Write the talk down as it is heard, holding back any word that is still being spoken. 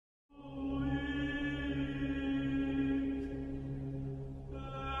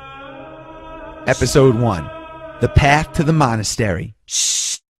Episode 1. The Path to the Monastery.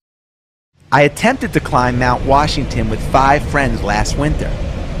 I attempted to climb Mount Washington with 5 friends last winter.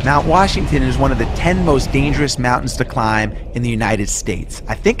 Mount Washington is one of the 10 most dangerous mountains to climb in the United States.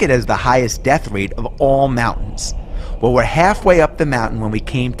 I think it has the highest death rate of all mountains. Well, we're halfway up the mountain when we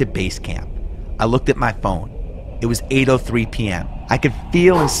came to base camp. I looked at my phone. It was 8:03 p.m. I could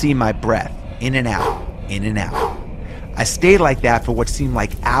feel and see my breath, in and out, in and out. I stayed like that for what seemed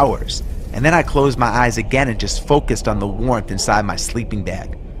like hours, and then I closed my eyes again and just focused on the warmth inside my sleeping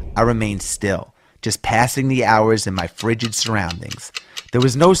bag. I remained still, just passing the hours in my frigid surroundings. There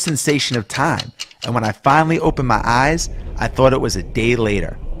was no sensation of time, and when I finally opened my eyes, I thought it was a day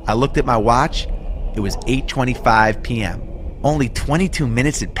later. I looked at my watch. It was 8:25 p.m. Only 22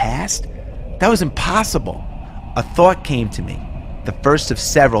 minutes had passed? That was impossible. A thought came to me, the first of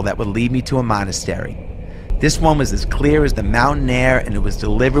several that would lead me to a monastery. This one was as clear as the mountain air, and it was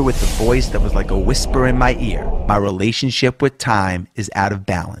delivered with a voice that was like a whisper in my ear. My relationship with time is out of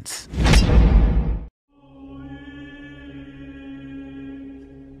balance.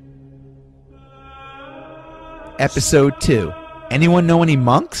 Episode 2. Anyone know any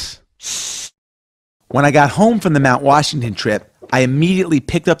monks? When I got home from the Mount Washington trip, I immediately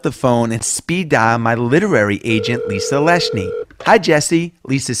picked up the phone and speed dialed my literary agent, Lisa Leshny. "Hi, Jesse,"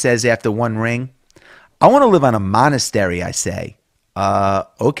 Lisa says after one ring. "I want to live on a monastery," I say.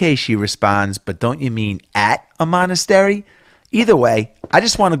 Okay, she responds, "but don't you mean at a monastery?" "Either way, I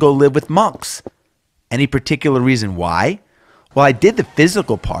just want to go live with monks." "Any particular reason why?" "Well, I did the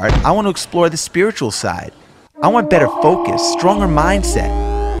physical part. I want to explore the spiritual side. I want better focus, stronger mindset."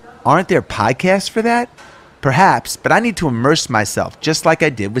 "Aren't there podcasts for that?" "Perhaps, but I need to immerse myself just like I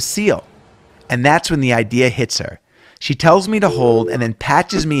did with SEAL." And that's when the idea hits her. She tells me to hold and then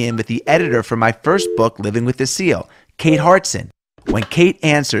patches me in with the editor for my first book, Living with the SEAL, Kate Hartson. When Kate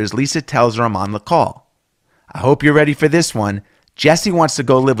answers, Lisa tells her I'm on the call. "I hope you're ready for this one. Jesse wants to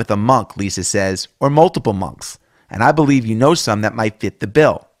go live with a monk," Lisa says, "or multiple monks. And I believe you know some that might fit the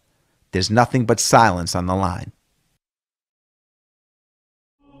bill." There's nothing but silence on the line.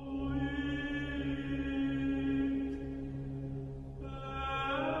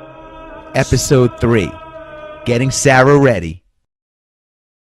 Episode 3. Getting Sara ready.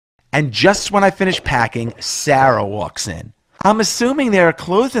 And just when I finish packing, Sara walks in. "I'm assuming there are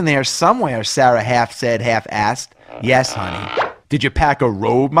clothes in there somewhere," Sara half said, half asked. "Yes, honey." "Did you pack a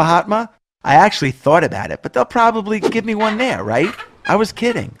robe, Mahatma?" "I actually thought about it, but they'll probably give me one there, right?" I was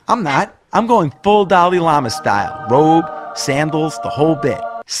kidding. I'm not. I'm going full Dalai Lama style. Robe, sandals, the whole bit.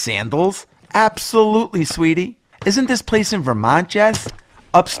 "Sandals?" "Absolutely, sweetie." "Isn't this place in Vermont, Jess?"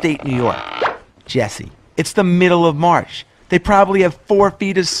 "Upstate New York." "Jesse, it's the middle of March. They probably have 4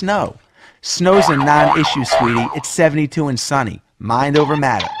 feet of snow." "Snow's a non-issue, sweetie. It's 72 and sunny. Mind over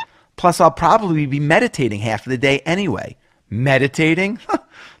matter. Plus, I'll probably be meditating half of the day anyway." "Meditating?"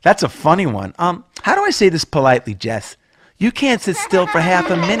 That's a funny one. How do I say this politely, Jess? You can't sit still for half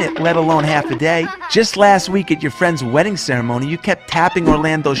a minute, let alone half a day. Just last week at your friend's wedding ceremony, you kept tapping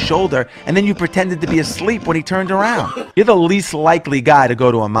Orlando's shoulder, and then you pretended to be asleep when he turned around. You're the least likely guy to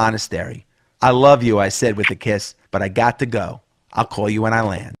go to a monastery. "I love you," I said with a kiss, "but I got to go. I'll call you when I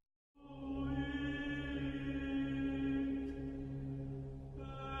land."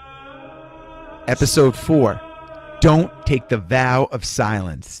 Episode 4. Don't take the vow of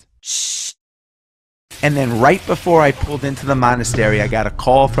silence. And then right before I pulled into the monastery, I got a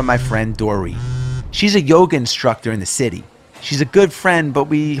call from my friend Dory. She's a yoga instructor in the city. She's a good friend, but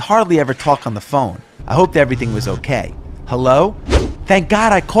we hardly ever talk on the phone. I hoped everything was okay. "Hello?" "Thank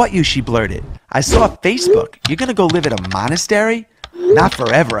God I caught you," she blurted. "I saw Facebook. You're going to go live at a monastery?" "Not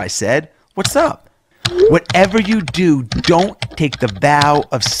forever," I said. "What's up?" "Whatever you do, don't take the vow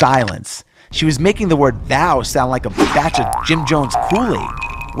of silence." She was making the word vow sound like a batch of Jim Jones Kool-Aid.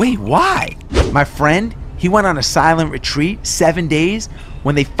 "Wait, why?" "My friend, he went on a silent retreat, 7 days.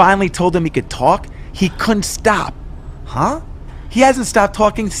 When they finally told him he could talk, he couldn't stop." "Huh?" "He hasn't stopped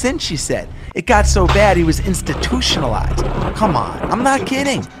talking since," she said. "It got so bad he was institutionalized." "Come on, I'm not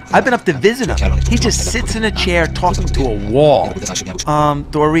kidding. I've been up to visit him. He just sits in a chair talking to a wall."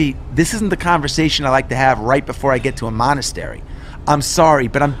 Dory, this isn't the conversation I like to have right before I get to a monastery." "I'm sorry,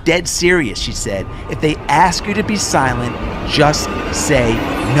 but I'm dead serious," she said. "If they ask you to be silent, just say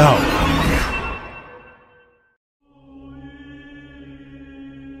no."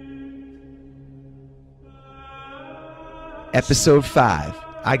 Episode 5.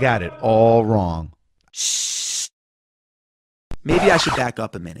 I got it all wrong. Maybe I should back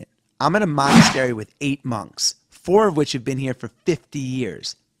up a minute. I'm in a monastery with 8 monks, 4 of which have been here for 50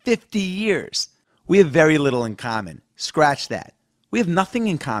 years. 50 years! We have very little in common. Scratch that. We have nothing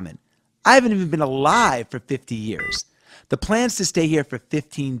in common. I haven't even been alive for 50 years. The plan's to stay here for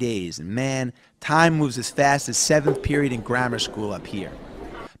 15 days, and man, time moves as fast as 7th period in grammar school up here.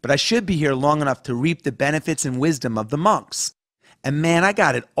 But I should be here long enough to reap the benefits and wisdom of the monks. And man, I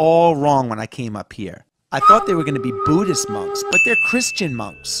got it all wrong when I came up here. I thought they were going to be Buddhist monks, but they're Christian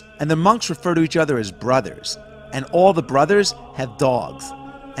monks. And the monks refer to each other as brothers. And all the brothers have dogs.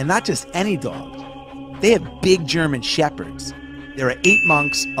 And not just any dog. They have big German shepherds. There are 8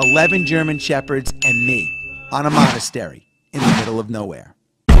 monks, 11 German shepherds, and me on a monastery in the middle of nowhere.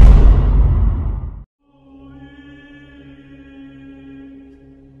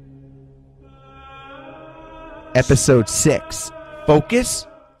 Episode 6. Focus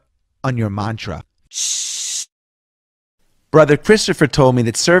on your mantra. Shh. Brother Christopher told me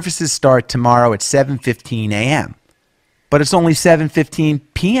that services start tomorrow at 7:15 a.m. But it's only 7:15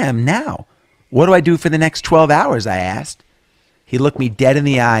 p.m. now. What do I do for the next 12 hours, I asked. He looked me dead in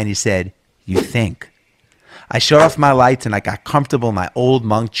the eye and he said, "You think." I shut off my lights and I got comfortable in my old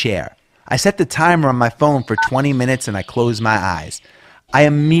monk chair. I set the timer on my phone for 20 minutes and I closed my eyes. I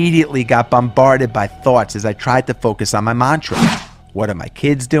immediately got bombarded by thoughts as I tried to focus on my mantra. What are my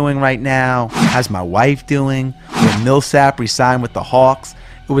kids doing right now? How's my wife doing? Will Millsap resign with the Hawks?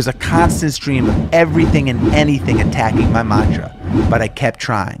 It was a constant stream of everything and anything attacking my mantra, but I kept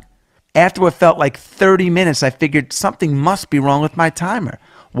trying. After what felt like 30 minutes, I figured something must be wrong with my timer.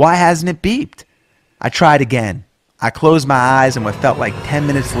 Why hasn't it beeped? I tried again. I closed my eyes, and what felt like 10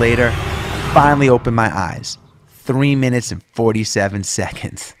 minutes later, I finally opened my eyes. 3 minutes and 47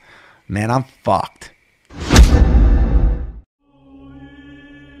 seconds. Man, I'm fucked.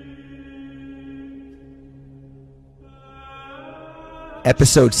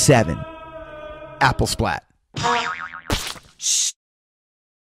 Episode 7. Apple Splat.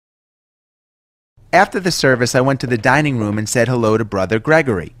 After the service, I went to the dining room and said hello to Brother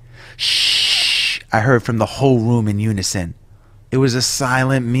Gregory. Shh, I heard from the whole room in unison. It was a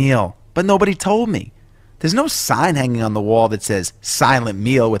silent meal, but nobody told me. There's no sign hanging on the wall that says silent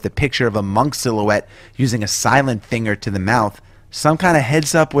meal with a picture of a monk silhouette using a silent finger to the mouth. Some kind of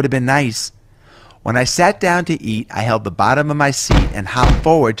heads up would have been nice. When I sat down to eat, I held the bottom of my seat and hopped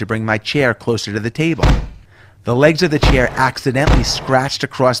forward to bring my chair closer to the table. The legs of the chair accidentally scratched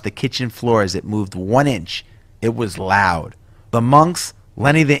across the kitchen floor as it moved 1 inch. It was loud. The monks,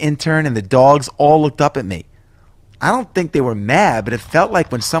 Lenny the intern, and the dogs all looked up at me. I don't think they were mad, but it felt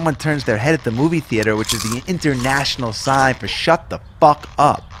like when someone turns their head at the movie theater, which is the international sign for shut the fuck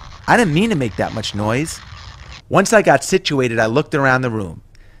up. I didn't mean to make that much noise. Once I got situated, I looked around the room.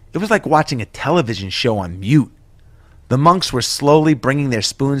 It was like watching a television show on mute. The monks were slowly bringing their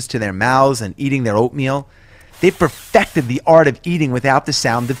spoons to their mouths and eating their oatmeal. They perfected the art of eating without the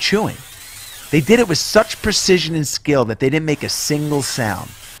sound of chewing. They did it with such precision and skill that they didn't make a single sound.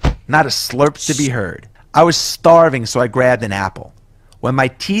 Not a slurp to be heard. I was starving, so I grabbed an apple. When my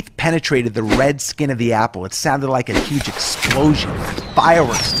teeth penetrated the red skin of the apple, it sounded like a huge explosion, a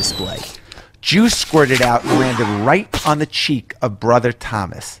fireworks display. Juice squirted out and landed right on the cheek of Brother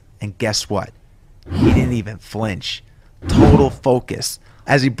Thomas. And guess what? He didn't even flinch. Total focus.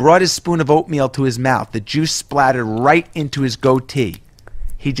 As he brought his spoon of oatmeal to his mouth, the juice splattered right into his goatee.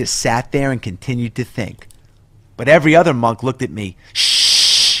 He just sat there and continued to think. But every other monk looked at me.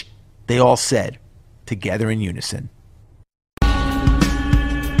 Shh! They all said, together in unison.